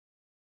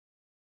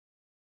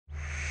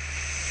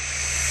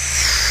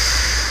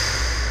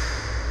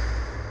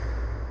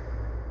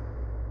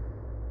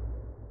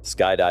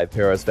Skydive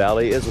Paris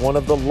Valley is one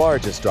of the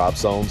largest drop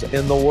zones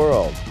in the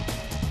world.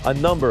 A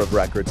number of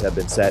records have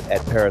been set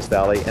at Paris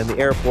Valley, and the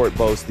airport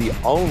boasts the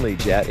only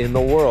jet in the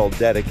world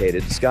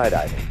dedicated to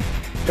skydiving.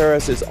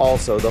 Paris is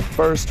also the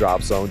first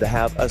drop zone to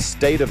have a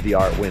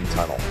state-of-the-art wind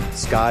tunnel,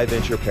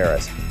 SkyVenture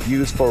Paris,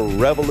 used for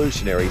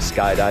revolutionary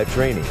skydive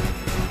training.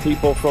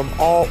 People from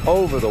all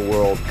over the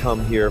world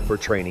come here for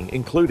training,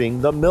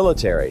 including the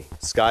military.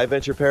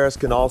 SkyVenture Paris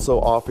can also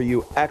offer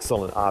you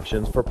excellent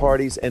options for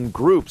parties and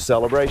group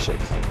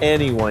celebrations.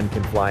 Anyone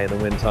can fly in the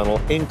wind tunnel,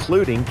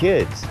 including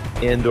kids.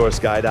 Indoor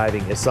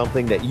skydiving is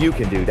something that you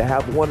can do to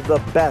have one of the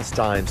best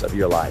times of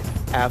your life.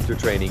 After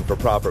training for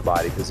proper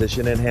body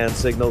position and hand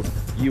signals,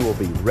 you will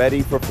be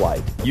ready for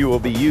flight. You will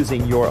be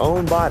using your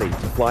own body to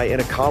fly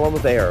in a column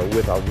of air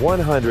with a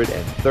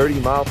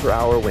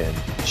 130-mile-per-hour wind,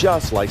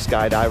 just like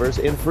skydivers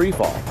in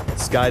freefall.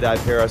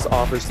 Skydive Paris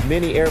offers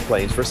many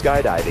airplanes for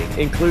skydiving,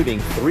 including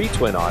 3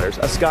 Twin Otters,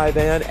 a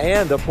Skyvan,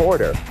 and a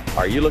Porter.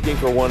 Are you looking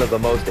for one of the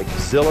most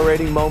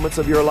exhilarating moments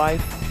of your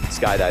life?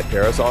 Skydive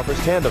Paris offers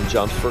tandem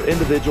jumps for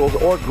individuals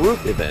or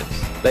group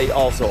events. They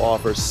also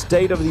offer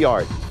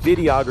state-of-the-art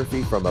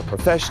videography from a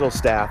professional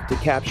staff to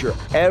capture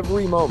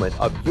every moment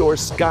of your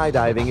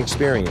skydiving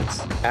experience.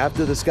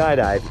 After the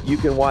skydive, you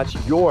can watch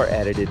your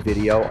edited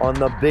video on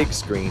the big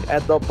screen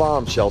at the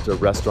Bomb Shelter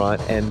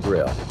Restaurant and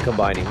Grill.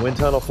 Combining wind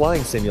tunnel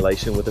flying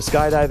simulation with a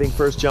skydiving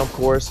first jump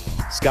course,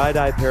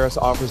 Skydive Paris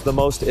offers the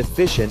most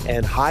efficient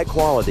and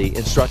high-quality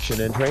instruction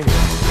and training.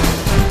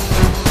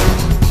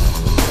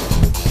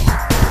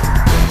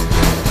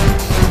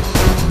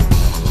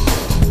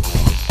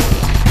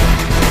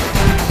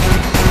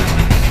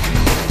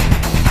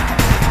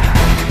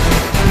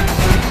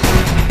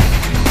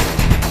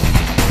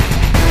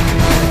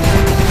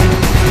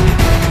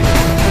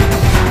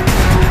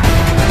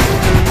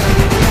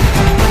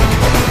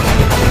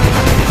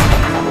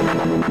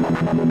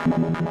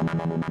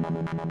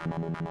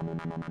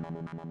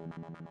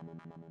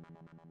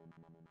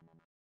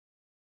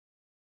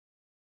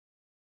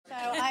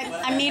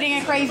 I'm meeting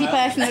a crazy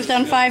person that's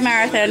done 5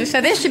 marathons,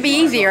 so this should be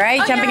easy,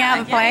 right? Jumping out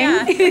of a plane.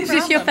 Yeah, Is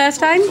this your first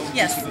time?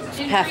 Yes.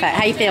 Perfect.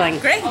 How you feeling?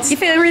 Great. You're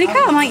feeling really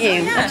calm, aren't you?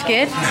 Yeah. That's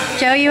good.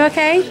 Joe, you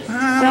okay?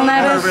 A little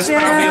nervous?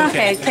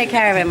 Okay. Take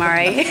care of him, all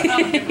right?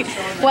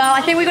 Well,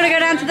 I think we're going to go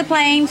down to the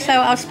plane, so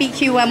I'll speak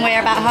to you when we're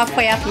about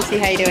halfway up and see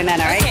how you're doing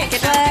then, all right? Okay.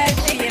 Good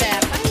luck. See you there.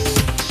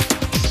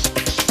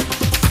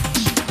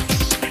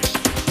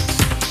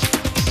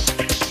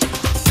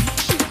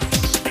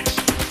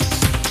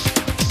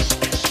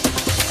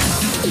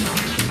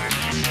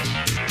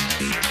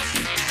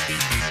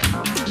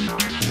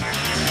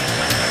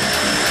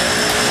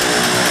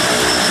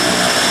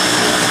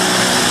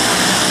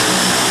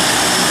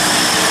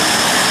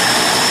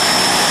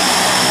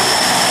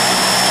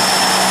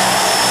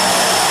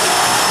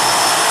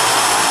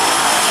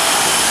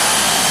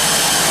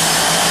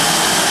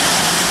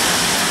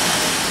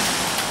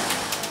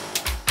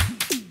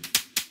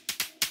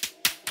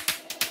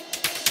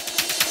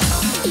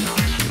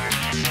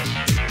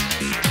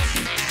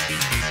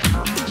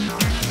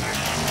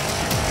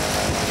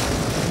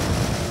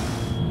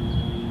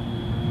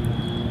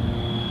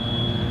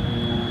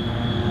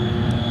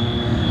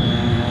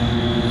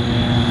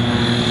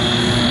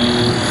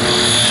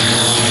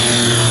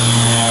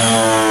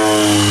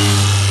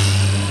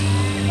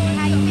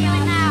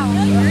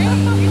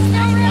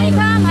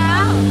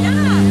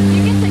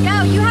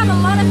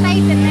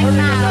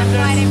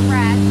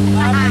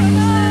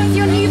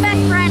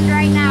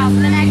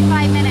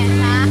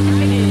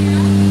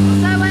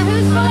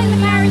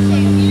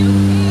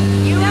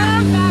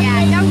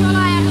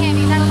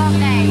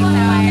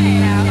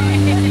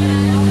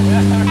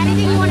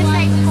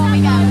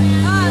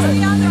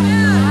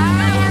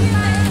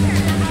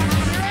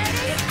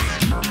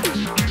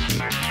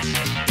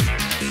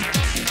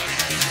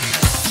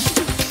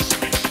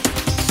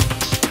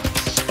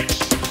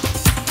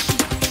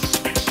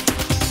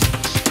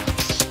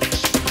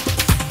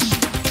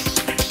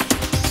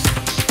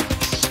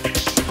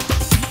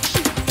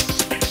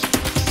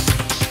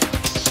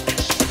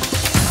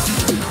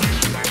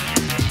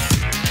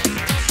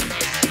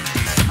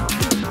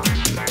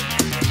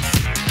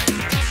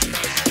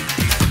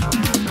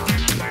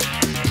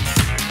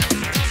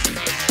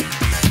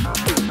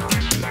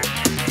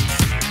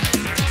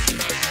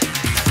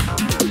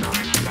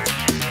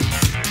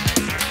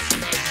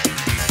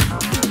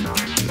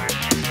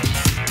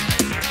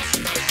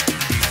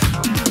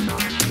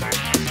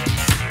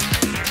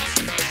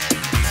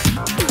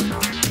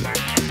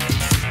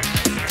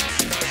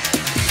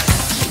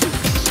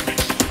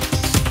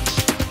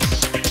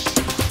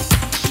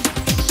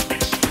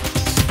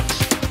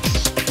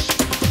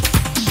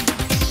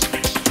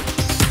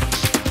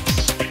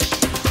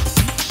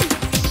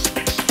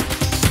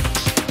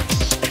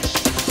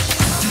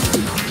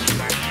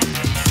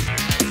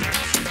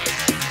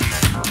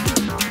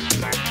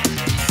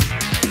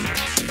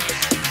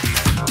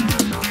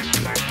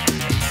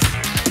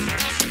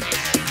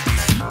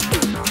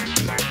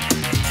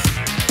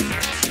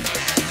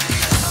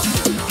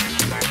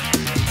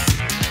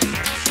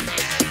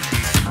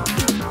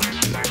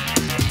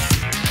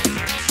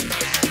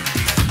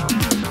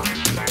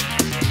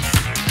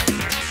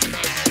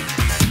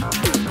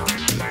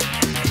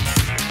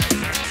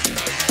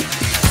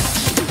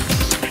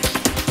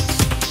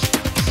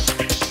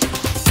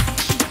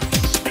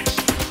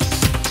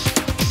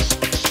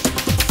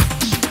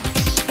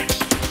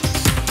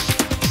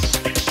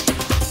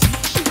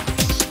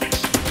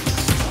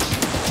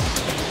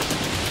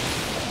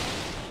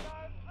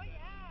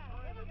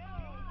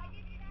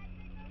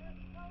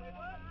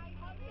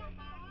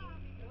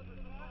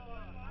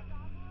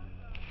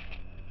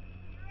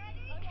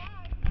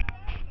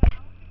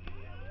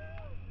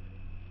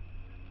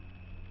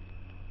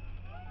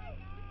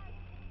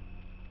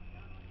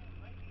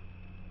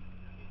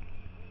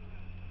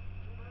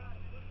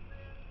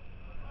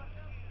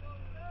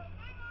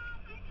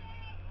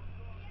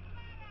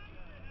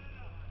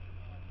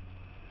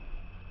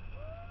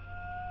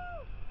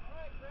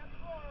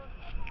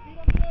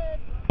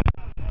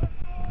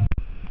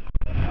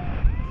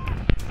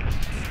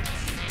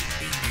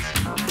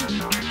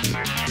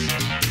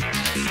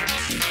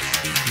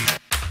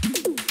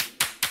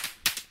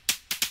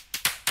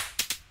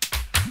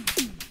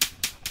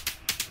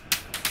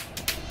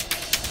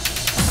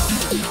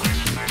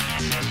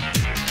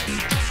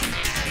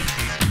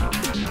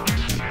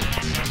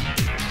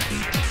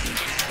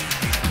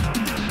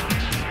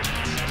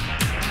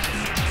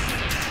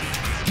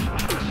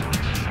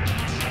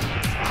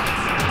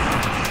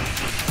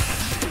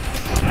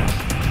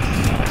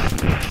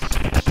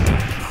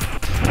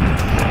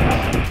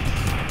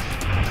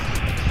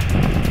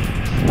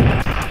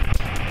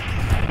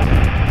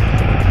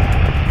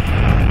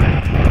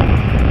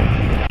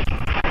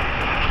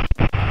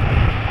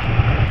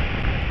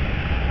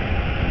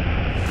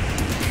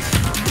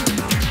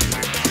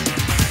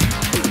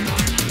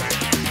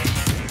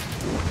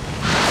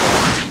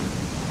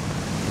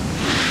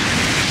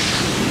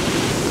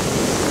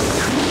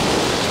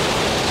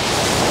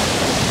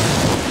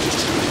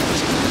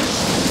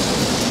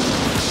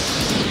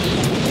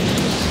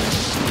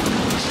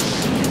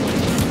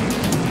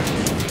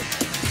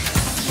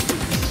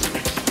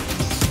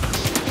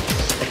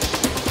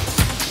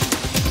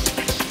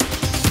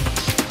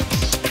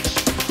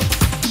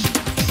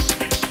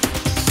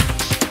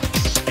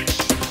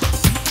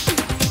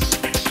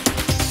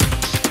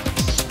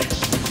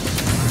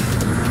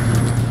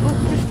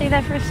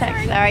 there for a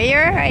sec. Sorry,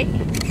 you're all right.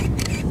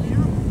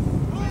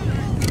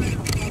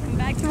 Welcome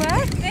back to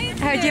Earth. Thank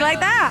you. How'd you like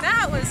that?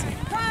 That was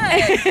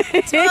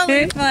fun.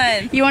 Totally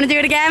fun. You want to do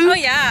it again? Oh,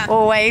 yeah.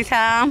 Always,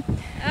 huh?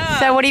 Oh.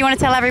 So what do you want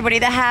to tell everybody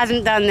that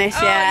hasn't done this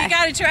yet? You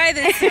got to try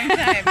this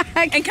sometime.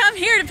 And come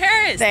here to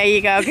Paris. There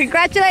you go.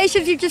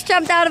 Congratulations, you've just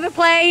jumped out of a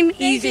plane.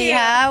 Easy, you.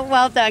 huh?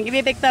 Well done. Give me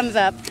a big thumbs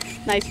up.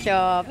 Nice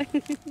job.